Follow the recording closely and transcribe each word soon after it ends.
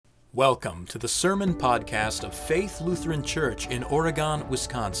Welcome to the Sermon Podcast of Faith Lutheran Church in Oregon,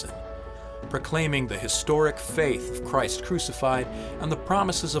 Wisconsin, proclaiming the historic faith of Christ crucified and the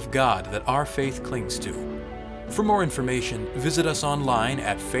promises of God that our faith clings to. For more information, visit us online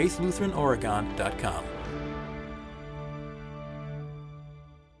at faithlutheranoregon.com.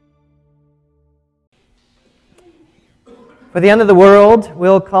 For the end of the world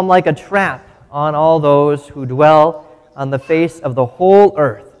will come like a trap on all those who dwell on the face of the whole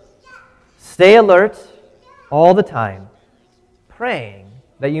earth. Stay alert all the time, praying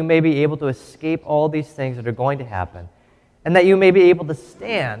that you may be able to escape all these things that are going to happen, and that you may be able to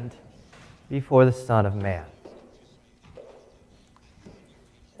stand before the Son of Man.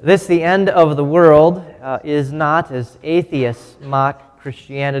 This, the end of the world, is not, as atheists mock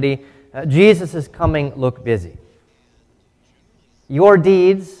Christianity, Jesus' coming look busy. Your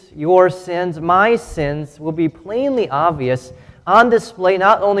deeds, your sins, my sins will be plainly obvious, on display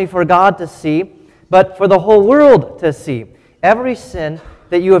not only for God to see, but for the whole world to see. Every sin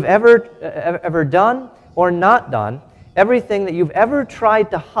that you have ever done or not done, everything that you've ever tried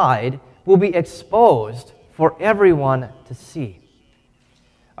to hide will be exposed for everyone to see.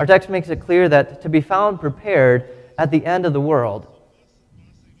 Our text makes it clear that to be found prepared at the end of the world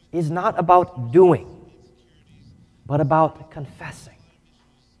is not about doing, but about confessing.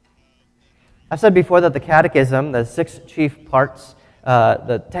 I've said before that the Catechism, the 6 chief parts,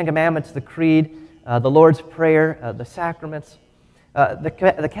 the Ten Commandments, the Creed, the Lord's Prayer, the sacraments,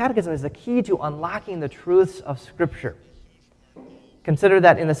 the Catechism is the key to unlocking the truths of Scripture. Consider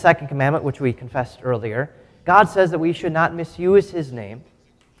that in the second commandment, which we confessed earlier, God says that we should not misuse His name,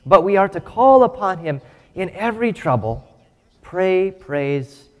 but we are to call upon Him in every trouble, pray,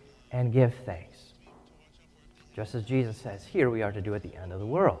 praise, and give thanks. Just as Jesus says here, we are to do at the end of the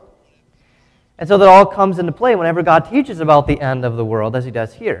world. And so that all comes into play whenever God teaches about the end of the world, as He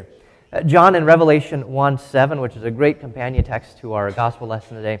does here. John in Revelation 1:7, which is a great companion text to our gospel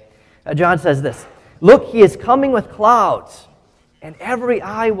lesson today, John says this, "Look, He is coming with clouds, and every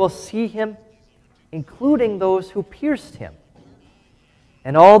eye will see Him, including those who pierced Him.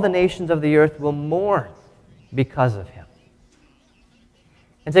 And all the nations of the earth will mourn because of Him."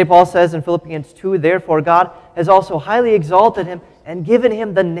 And St. Paul says in Philippians 2, "Therefore God has also highly exalted Him and given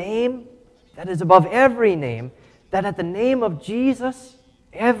Him the name that is above every name, that at the name of Jesus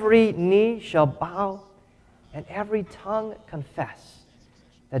every knee shall bow and every tongue confess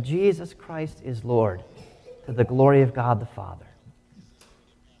that Jesus Christ is Lord, to the glory of God the Father."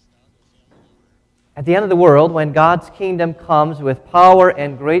 At the end of the world, when God's kingdom comes with power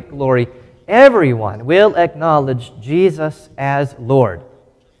and great glory, everyone will acknowledge Jesus as Lord.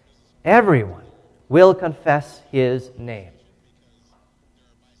 Everyone will confess His name.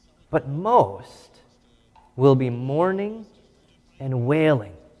 But most will be mourning and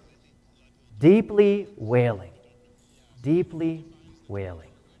wailing, deeply wailing, deeply wailing.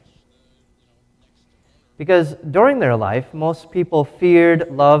 Because during their life, most people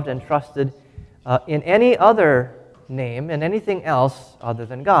feared, loved, and trusted in any other name and anything else other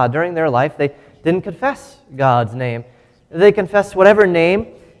than God. During their life, they didn't confess God's name. They confessed whatever name,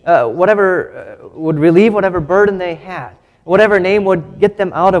 whatever would relieve whatever burden they had. Whatever name would get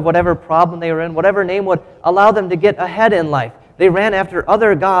them out of whatever problem they were in, whatever name would allow them to get ahead in life. They ran after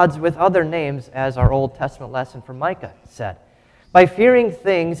other gods with other names, as our Old Testament lesson from Micah said. By fearing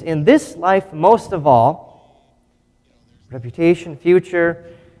things in this life most of all, reputation, future,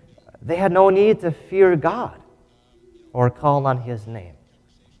 they had no need to fear God or call on His name.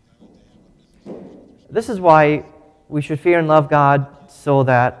 This is why we should fear and love God, so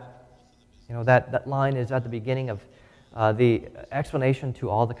that, that line is at the beginning of the explanation to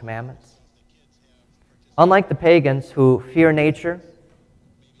all the commandments. Unlike the pagans who fear nature,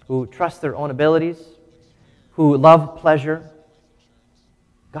 who trust their own abilities, who love pleasure,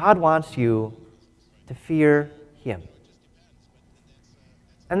 God wants you to fear Him.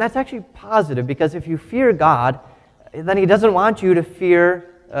 And that's actually positive, because if you fear God, then He doesn't want you to fear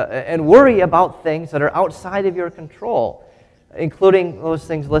and worry about things that are outside of your control, including those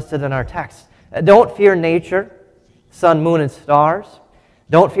things listed in our text. Don't fear nature, sun, moon, and stars.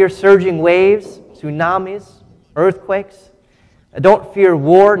 Don't fear surging waves, tsunamis, earthquakes. Don't fear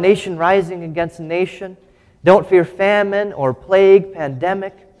war, nation rising against nation. Don't fear famine or plague,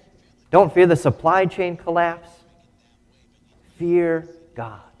 pandemic. Don't fear the supply chain collapse. Fear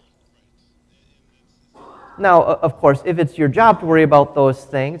God. Now, of course, if it's your job to worry about those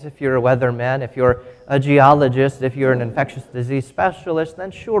things, if you're a weatherman, if you're a geologist, if you're an infectious disease specialist,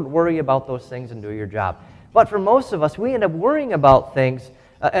 then sure, worry about those things and do your job. But for most of us, we end up worrying about things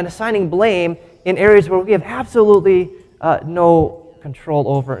and assigning blame in areas where we have absolutely no control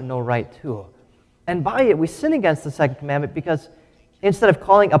over and no right to. And by it, we sin against the second commandment because instead of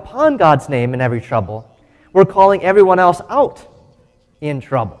calling upon God's name in every trouble, we're calling everyone else out in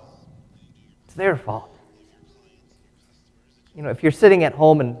trouble. It's their fault. You know, if you're sitting at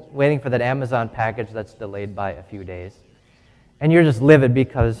home and waiting for that Amazon package that's delayed by a few days, and you're just livid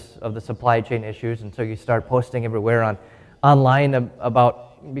because of the supply chain issues, and so you start posting everywhere online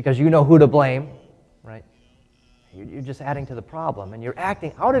about, because you know who to blame, right? You're just adding to the problem, and you're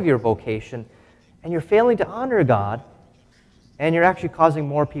acting out of your vocation, and you're failing to honor God, and you're actually causing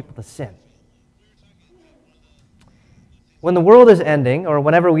more people to sin. When the world is ending, or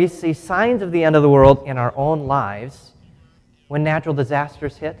whenever we see signs of the end of the world in our own lives, when natural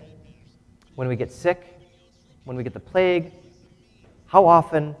disasters hit, when we get sick, when we get the plague, how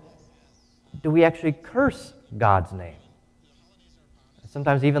often do we actually curse God's name?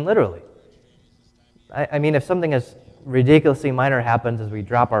 Sometimes even literally. I mean, if something as ridiculously minor happens as we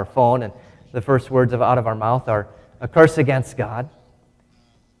drop our phone and the first words out of our mouth are a curse against God,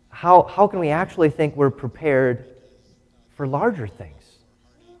 how can we actually think we're prepared for larger things?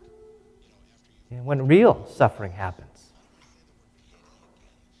 You know, when real suffering happens.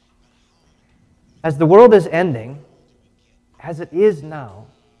 As the world is ending, as it is now,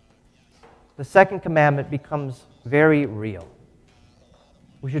 the second commandment becomes very real.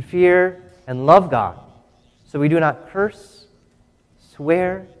 We should fear and love God, so we do not curse,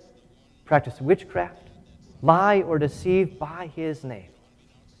 swear, practice witchcraft, lie, or deceive by His name.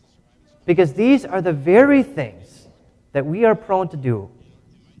 Because these are the very things that we are prone to do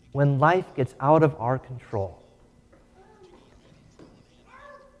when life gets out of our control.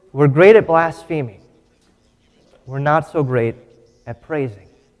 We're great at blaspheming. We're not so great at praising.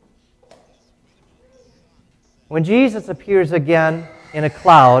 When Jesus appears again in a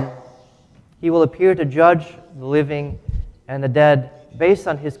cloud, He will appear to judge the living and the dead based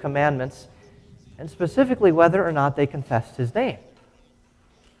on His commandments, and specifically whether or not they confessed His name,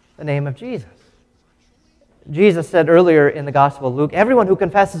 the name of Jesus. Jesus said earlier in the Gospel of Luke, "Everyone who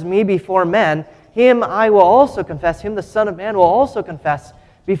confesses me before men, him I will also confess. Him the Son of Man will also confess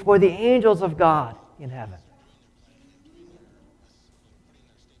before the angels of God in heaven."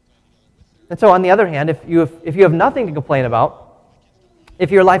 And so on the other hand, if you have nothing to complain about,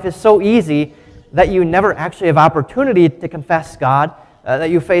 if your life is so easy that you never actually have opportunity to confess God, that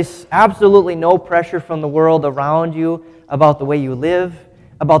you face absolutely no pressure from the world around you about the way you live,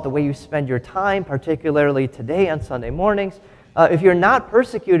 about the way you spend your time, particularly today on Sunday mornings, if you're not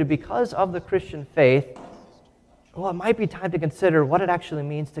persecuted because of the Christian faith, well, it might be time to consider what it actually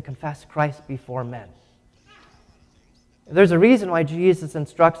means to confess Christ before men. There's a reason why Jesus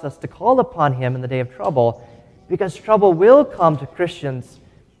instructs us to call upon Him in the day of trouble, because trouble will come to Christians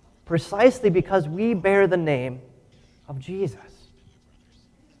precisely because we bear the name of Jesus.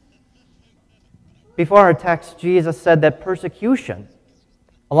 Before our text, Jesus said that persecution,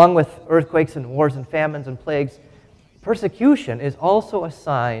 along with earthquakes and wars and famines and plagues, persecution is also a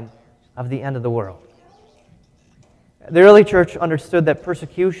sign of the end of the world. The early church understood that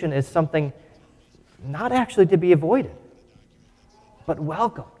persecution is something not actually to be avoided, but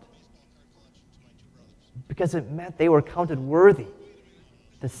welcomed, because it meant they were counted worthy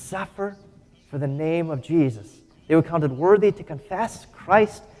to suffer for the name of Jesus. They were counted worthy to confess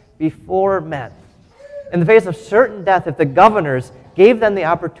Christ before men. In the face of certain death, if the governors gave them the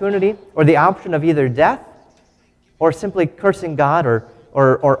opportunity or the option of either death or simply cursing God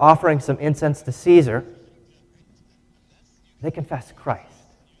or offering some incense to Caesar, they confessed Christ.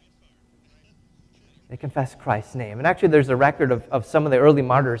 They confess Christ's name. And actually there's a record of some of the early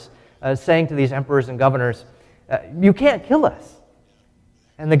martyrs saying to these emperors and governors, "You can't kill us."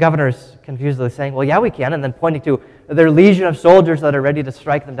 And the governors confusedly saying, "Well, yeah, we can," and then pointing to their legion of soldiers that are ready to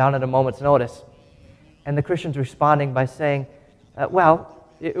strike them down at a moment's notice. And the Christians responding by saying, "Well,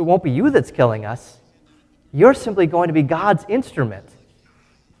 it won't be you that's killing us. You're simply going to be God's instrument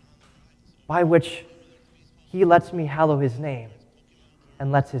by which He lets me hallow His name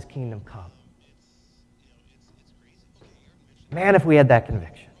and lets His kingdom come." Man, if we had that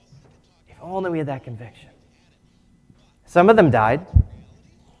conviction. If only we had that conviction. Some of them died,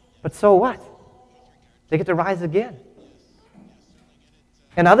 but so what? They get to rise again.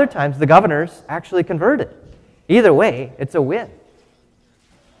 And other times, the governors actually converted. Either way, it's a win.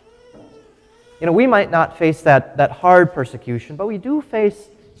 You know, we might not face that hard persecution, but we do face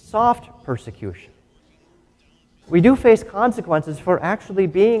soft persecution. We do face consequences for actually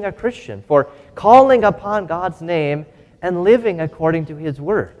being a Christian, for calling upon God's name and living according to His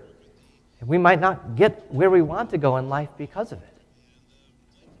Word. And we might not get where we want to go in life because of it.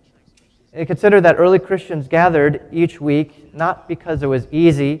 And consider that early Christians gathered each week not because it was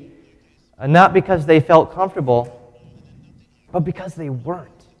easy, not because they felt comfortable, but because they weren't.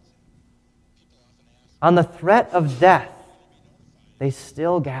 On the threat of death, they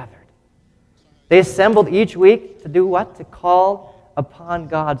still gathered. They assembled each week to do what? To call upon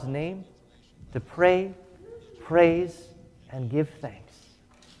God's name, to pray, praise, and give thanks.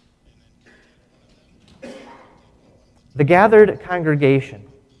 The gathered congregation,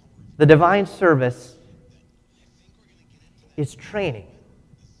 the divine service, is training.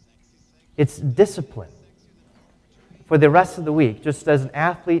 It's discipline for the rest of the week. Just as an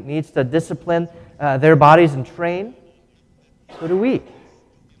athlete needs to discipline their bodies and train, so do we.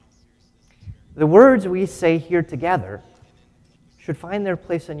 The words we say here together should find their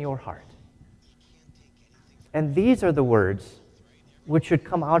place in your heart. And these are the words which should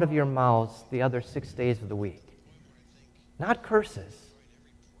come out of your mouths the other 6 days of the week. Not curses,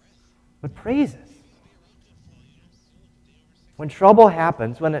 but praises. When trouble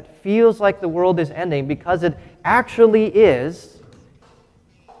happens, when it feels like the world is ending, because it actually is,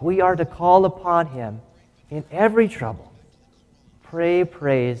 we are to call upon Him in every trouble. Pray,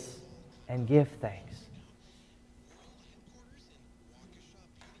 praise, and give thanks.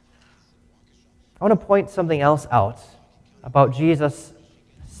 I want to point something else out about Jesus'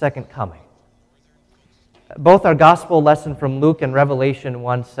 second coming. Both our gospel lesson from Luke and Revelation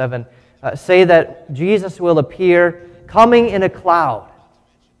 1:7 say that Jesus will appear coming in a cloud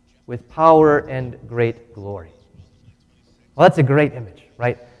with power and great glory. Well, that's a great image,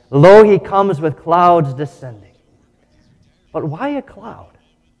 right? Lo, He comes with clouds descending. But why a cloud?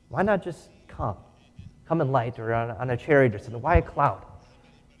 Why not just come? Come in light or on a chariot or something. Why a cloud?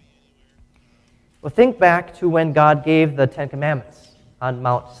 Well, think back to when God gave the Ten Commandments on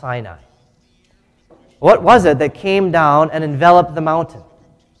Mount Sinai. What was it that came down and enveloped the mountain?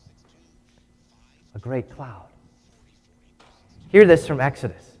 A great cloud. Hear this from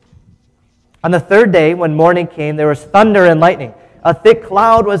Exodus. On the third day, when morning came, there was thunder and lightning. A thick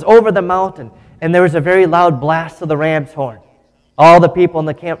cloud was over the mountain, and there was a very loud blast of the ram's horn. All the people in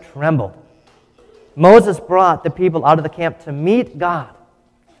the camp trembled. Moses brought the people out of the camp to meet God,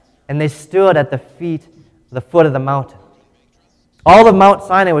 and they stood at the foot of the mountain. All of Mount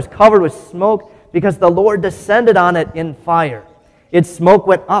Sinai was covered with smoke because the Lord descended on it in fire. Its smoke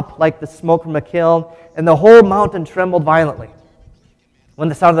went up like the smoke from a kiln, and the whole mountain trembled violently. When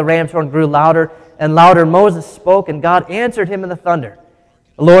the sound of the ram's horn grew louder and louder, Moses spoke, and God answered him in the thunder.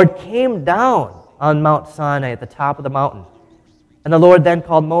 The Lord came down on Mount Sinai at the top of the mountain. And the Lord then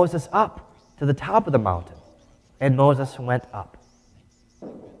called Moses up to the top of the mountain, and Moses went up.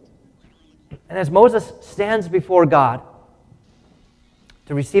 And as Moses stands before God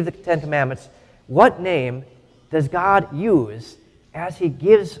to receive the Ten Commandments, what name does God use as He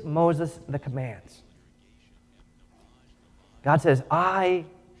gives Moses the commands? God says, I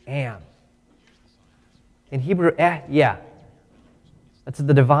am. In Hebrew, yeah. That's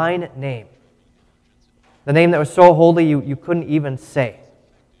the divine name. The name that was so holy you couldn't even say.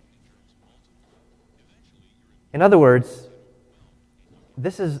 In other words,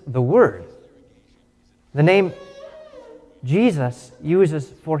 this is the Word. The name Jesus uses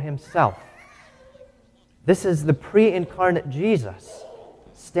for Himself. This is the pre-incarnate Jesus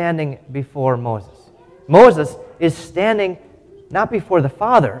standing before Moses. Moses is standing not before the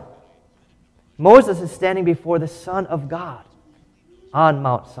Father. Moses is standing before the Son of God on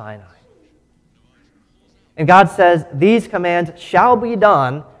Mount Sinai. And God says, these commands shall be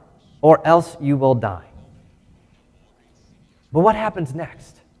done, or else you will die. But what happens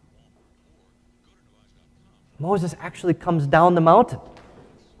next? Moses actually comes down the mountain,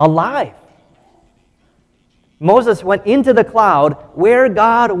 alive. Moses went into the cloud where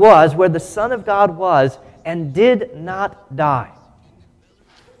God was, where the Son of God was, and did not die.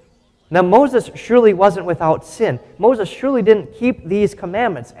 Now, Moses surely wasn't without sin. Moses surely didn't keep these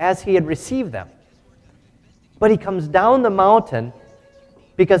commandments as he had received them. But he comes down the mountain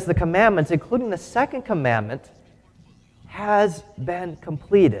because the commandments, including the second commandment, has been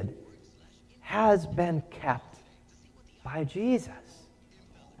completed, has been kept by Jesus.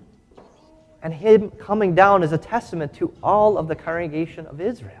 And Him coming down is a testament to all of the congregation of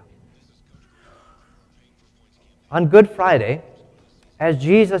Israel. On Good Friday, as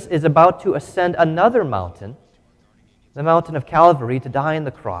Jesus is about to ascend another mountain, the mountain of Calvary, to die on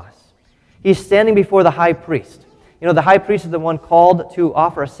the cross, He's standing before the high priest. You know, the high priest is the one called to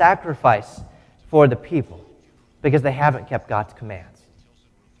offer a sacrifice for the people because they haven't kept God's commands.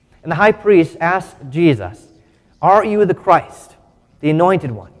 And the high priest asks Jesus, "Are you the Christ, the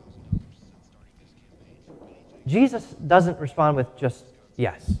anointed one?" Jesus doesn't respond with just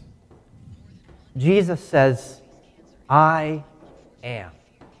yes. Jesus says, I am.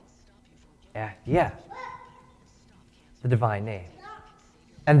 Yeah, the divine name.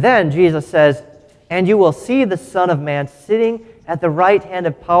 And then Jesus says, and you will see the Son of Man sitting at the right hand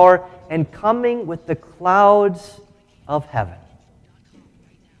of power and coming with the clouds of heaven.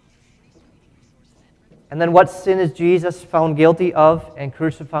 And then what sin is Jesus found guilty of and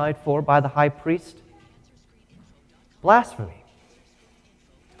crucified for by the high priest? Blasphemy.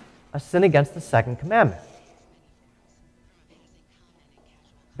 A sin against the second commandment.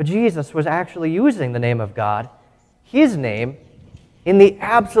 But Jesus was actually using the name of God, His name, in the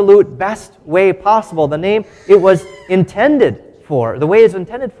absolute best way possible, the name it was intended for, the way it's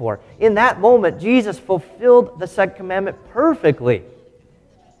intended for. In that moment, Jesus fulfilled the second commandment perfectly.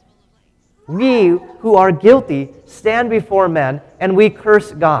 We who are guilty stand before men and we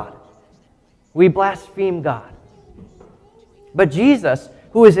curse God. We blaspheme God. But Jesus,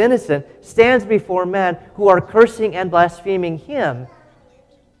 who is innocent, stands before men who are cursing and blaspheming Him,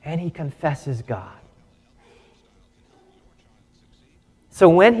 and He confesses God. So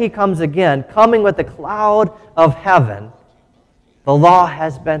when He comes again, coming with the cloud of heaven, the law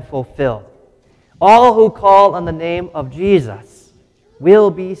has been fulfilled. All who call on the name of Jesus will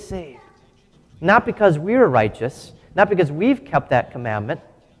be saved. Not because we're righteous, not because we've kept that commandment,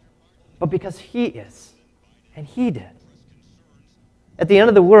 but because He is, and He did. At the end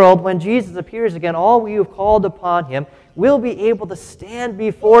of the world, when Jesus appears again, all we who have called upon Him will be able to stand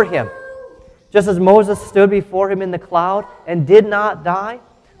before Him. Just as Moses stood before Him in the cloud and did not die,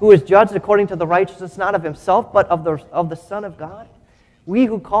 who was judged according to the righteousness not of himself, but of the Son of God, we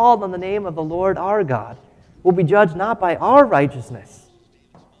who called on the name of the Lord our God will be judged not by our righteousness,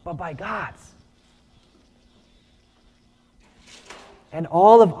 but by God's. And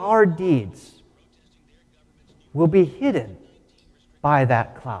all of our deeds will be hidden by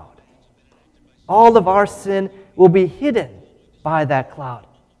that cloud. All of our sin will be hidden by that cloud.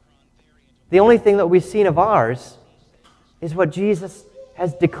 The only thing that we've seen of ours is what Jesus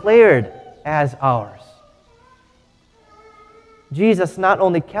has declared as ours. Jesus not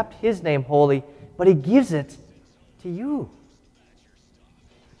only kept His name holy, but He gives it to you.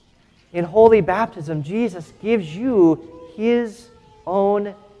 In holy baptism, Jesus gives you His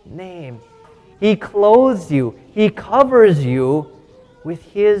own name. He clothes you, He covers you with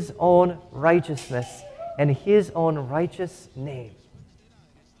His own righteousness and His own righteous name.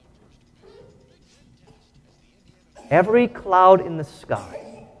 Every cloud in the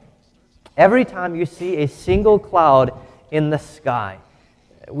sky, every time you see a single cloud in the sky,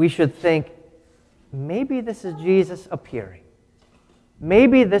 we should think, maybe this is Jesus appearing.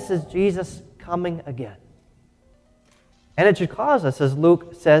 Maybe this is Jesus coming again. And it should cause us, as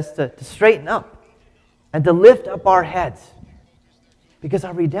Luke says, to straighten up and to lift up our heads, because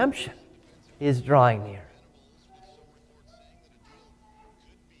our redemption is drawing near.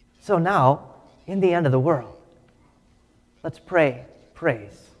 So now, in the end of the world, let's pray,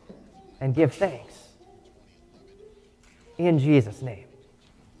 praise, and give thanks. In Jesus' name.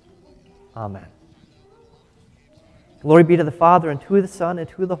 Amen. Glory be to the Father, and to the Son, and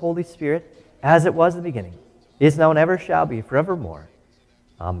to the Holy Spirit, as it was in the beginning, is now, and ever shall be, forevermore.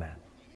 Amen.